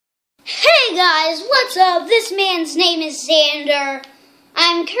guys, what's up? This man's name is Xander.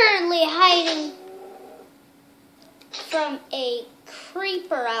 I'm currently hiding from a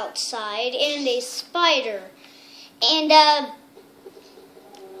creeper outside and a spider. And,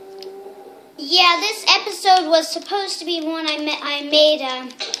 yeah, this episode was supposed to be one I made,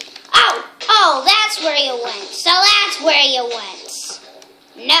 Oh, that's where you went. So that's where you went.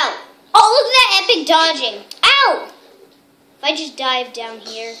 No. Oh, look at that epic dodging. Ow! If I just dive down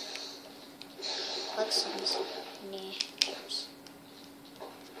here. Like some, nah, cares.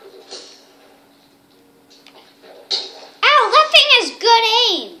 Ow, that thing has good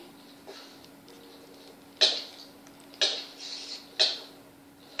aim.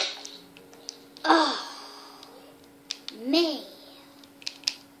 Oh, man.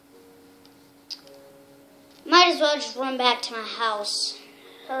 Might as well just run back to my house.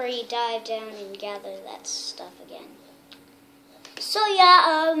 Hurry, dive down, and gather that stuff again. So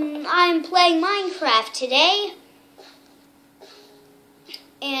yeah, I'm playing Minecraft today.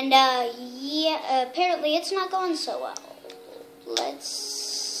 And, yeah, apparently it's not going so well.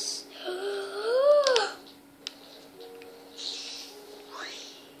 Let's...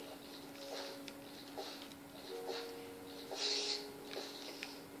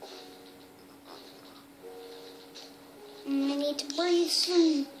 I need to breathe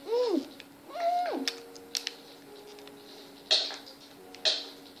some...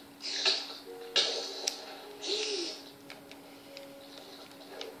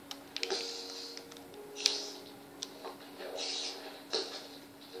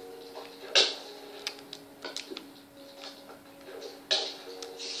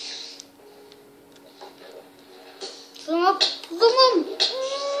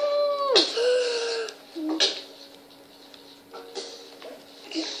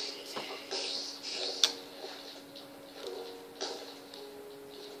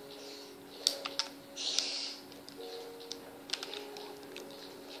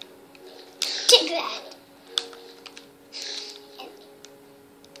 Take that.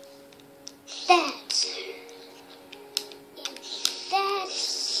 That.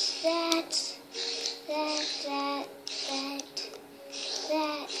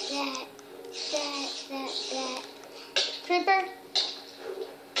 Creeper.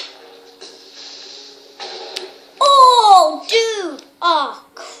 Oh, dude. Oh,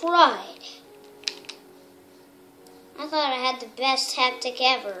 cried. I thought I had the best tactic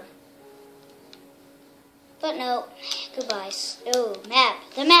ever. But no. Goodbyes. Oh, map.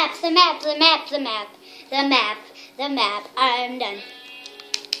 The map. I'm done.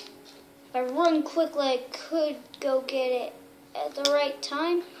 If I run quickly, I could go get it at the right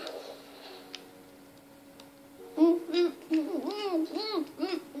time.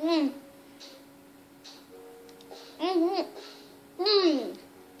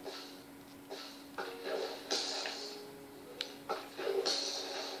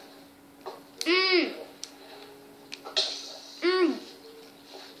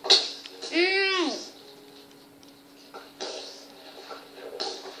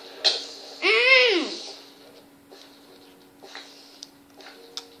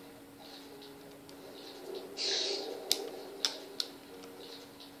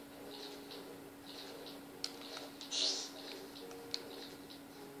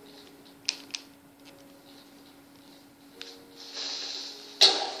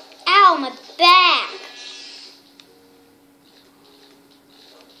 My back.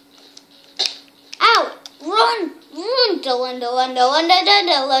 Ow! Run!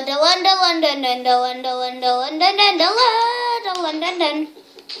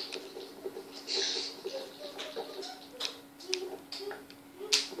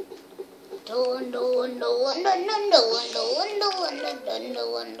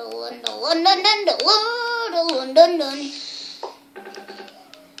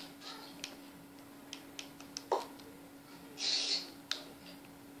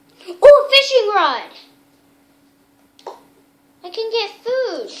 Oh, a fishing rod! I can get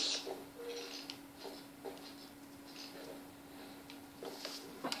food.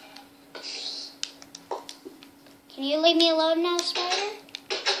 Can you leave me alone now, spider?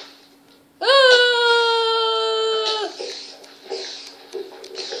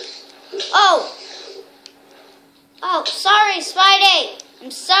 Oh! Oh, sorry, Spidey!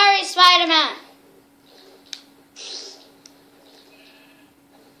 I'm sorry, Spider-Man!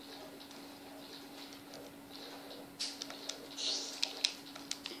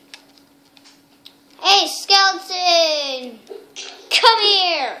 Hey, skeleton! Come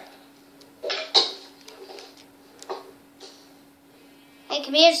here! Hey,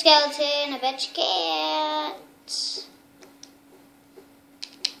 come here, skeleton. I bet you can't.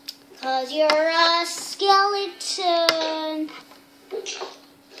 'Cause you're a skeleton.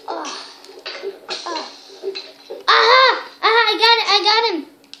 Aha! I got him!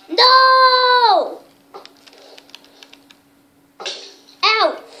 No!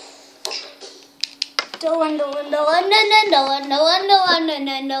 Ow!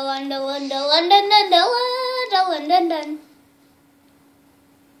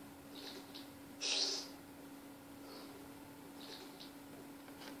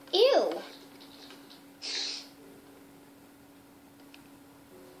 Ew.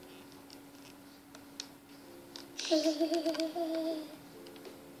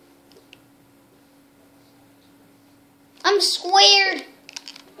 I'm squared.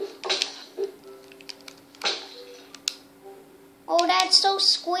 Oh, that's so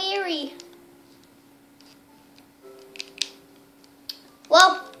squarey.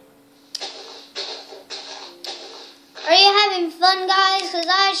 Well, are you having fun, guys? 'Cause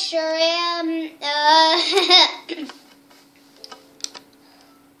I sure am.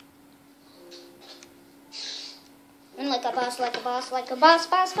 Like a boss, like a boss, like a boss,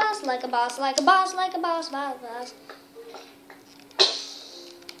 boss, boss, like a boss, like a boss, like a boss, boss, boss.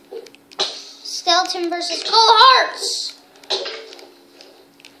 Skeleton versus Cold Hearts.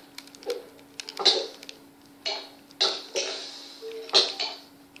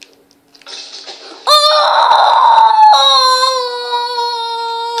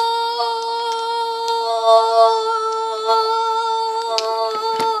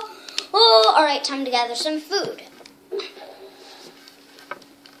 Oh, all right, time to gather some food.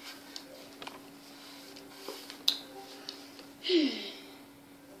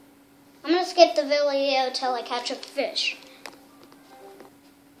 I'm gonna skip the video till I catch a fish.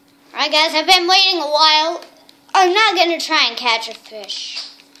 Alright guys, I've been waiting a while. I'm not gonna try and catch a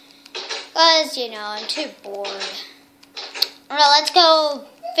fish. Because, you know, I'm too bored. Alright, let's go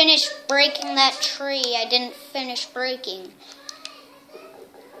finish breaking that tree I didn't finish breaking.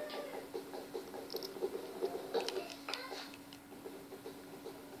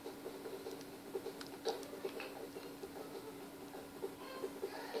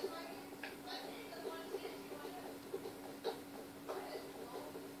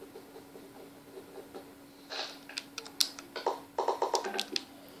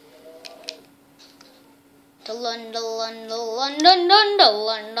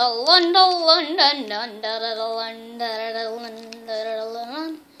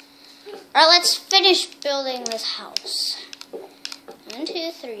 Alright, let's finish building this house. 1,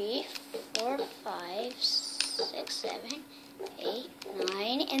 2, 3, 4, 5, 6, 7, 8,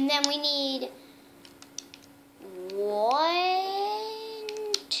 9, and then we need 1,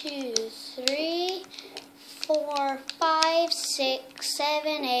 2, 3, 4, 5, 6,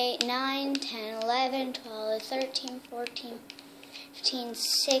 7, 8, 9, 10, 11, 12, 13, 14, 15,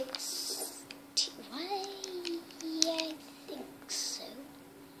 16. What? Yeah, I think so.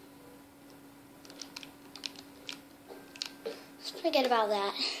 Let's forget about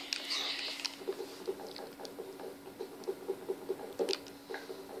that.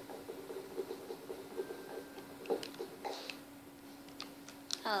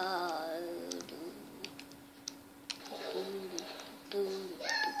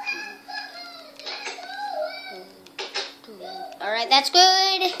 Alright, that's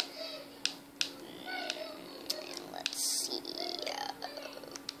good. Let's see.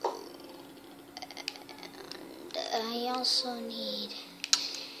 And I also need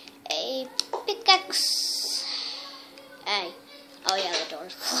a pickaxe. Hey. Oh yeah, the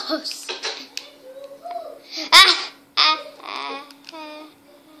door's closed.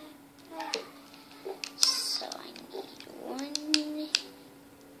 So I need one.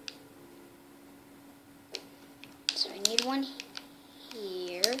 So I need one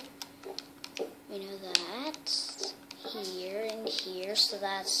here. We know that. Here and here. So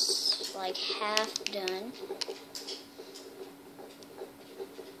that's like half done.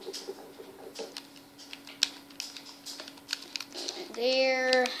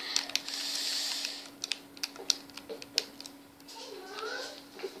 There.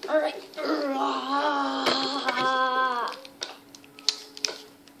 Alright.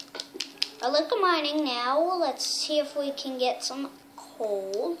 I look at mining now. Let's see if we can get some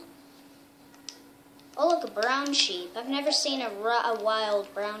coal. Oh, look, a brown sheep. I've never seen a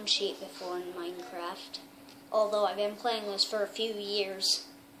wild brown sheep before in Minecraft. Although I've been playing this for a few years.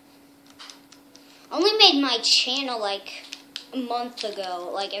 I only made my channel like a month ago,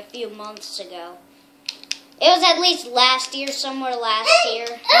 like a few months ago. It was at least last year, somewhere last year.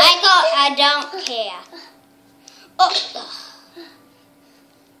 Michael, I don't care. Oh.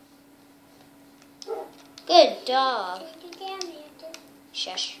 Good dog.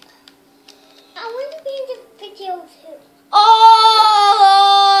 Shush. I want to be in the video too. Oh!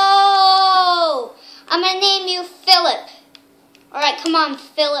 I'm going to name you Philip. Alright, come on,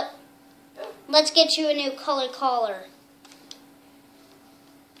 Philip. Let's get you a new colored collar.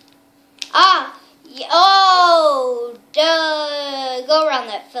 Ah! Oh! Duh! Go around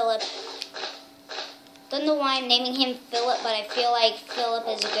that, Philip. Don't know why I'm naming him Philip, but I feel like Philip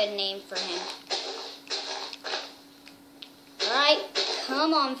is a good name for him. Alright,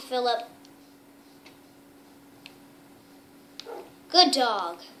 come on, Philip. Good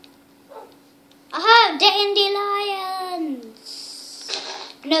dog. Aha, dandelions.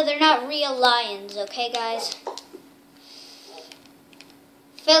 No, they're not real lions, okay, guys?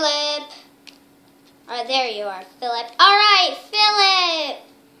 Philip. Alright, there you are, Philip. Alright, Philip.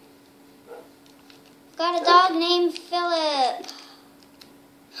 Got a dog named Philip.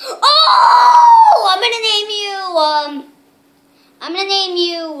 Oh! I'm gonna name you, I'm gonna name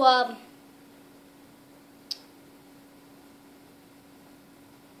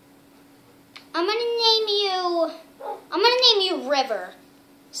you River.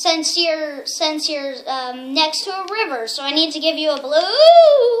 Since you're next to a river, so I need to give you a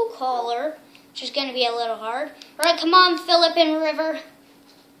blue collar, which is gonna be a little hard. Alright, come on, Philip and River.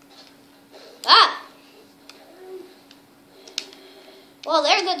 Ah! Well,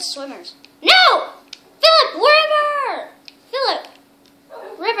 they're good swimmers. No! Philip, River! Philip,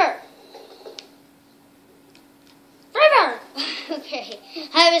 River. River! Okay,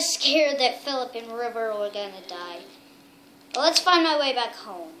 I was scared that Philip and River were gonna die. Well, let's find my way back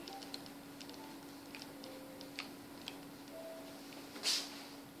home.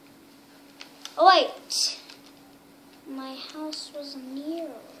 Oh, wait. My house was near.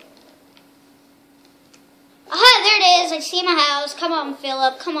 Aha, there it is. I see my house. Come on,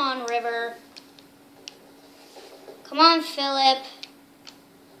 Philip. Come on, River. Come on, Philip.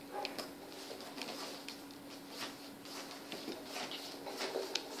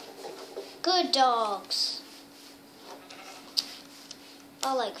 Good dogs.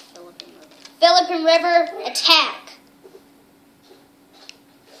 I like Philip and River. Philip and River, attack.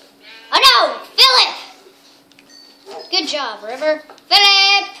 Oh no, Philip! Good job, River.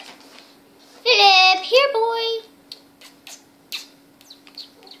 Philip! Philip, here, boy.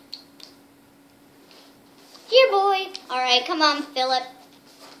 Here, boy. Alright, come on, Philip.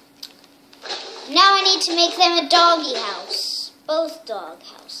 Now I need to make them a doggy house. Both dog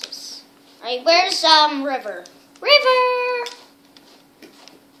houses. Alright, where's River? River!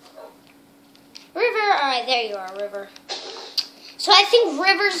 River, alright, there you are, River. So I think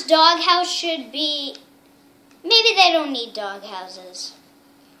River's doghouse should be... Maybe they don't need dog houses.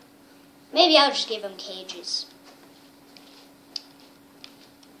 Maybe I'll just give them cages.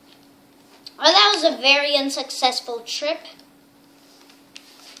 Oh, that was a very unsuccessful trip.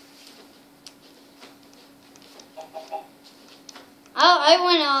 I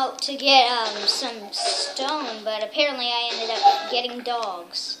went out to get some stone, but apparently I ended up getting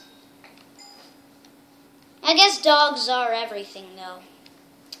dogs. I guess dogs are everything, though.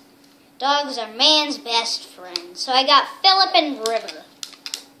 Dogs are man's best friend. So I got Philip and River.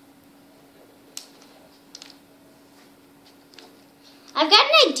 I've got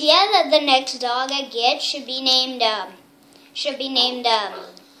an idea that the next dog I get should be named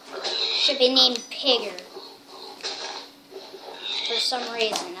Pigger. For some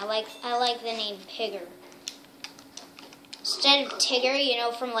reason, I like the name Pigger. Instead of Tigger, you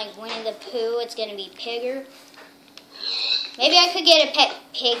know, from like Winnie the Pooh, it's gonna be Pigger. Maybe I could get a pet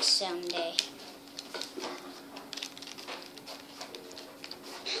pig someday.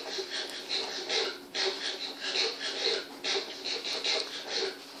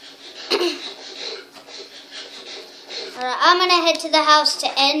 Alright, I'm gonna head to the house to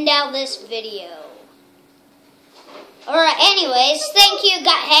end out this video. Alright, anyways, thank you,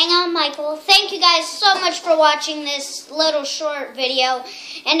 hang on, Michael. Thank you guys so much for watching this little short video.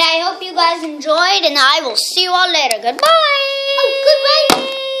 And I hope you guys enjoyed, and I will see you all later. Goodbye!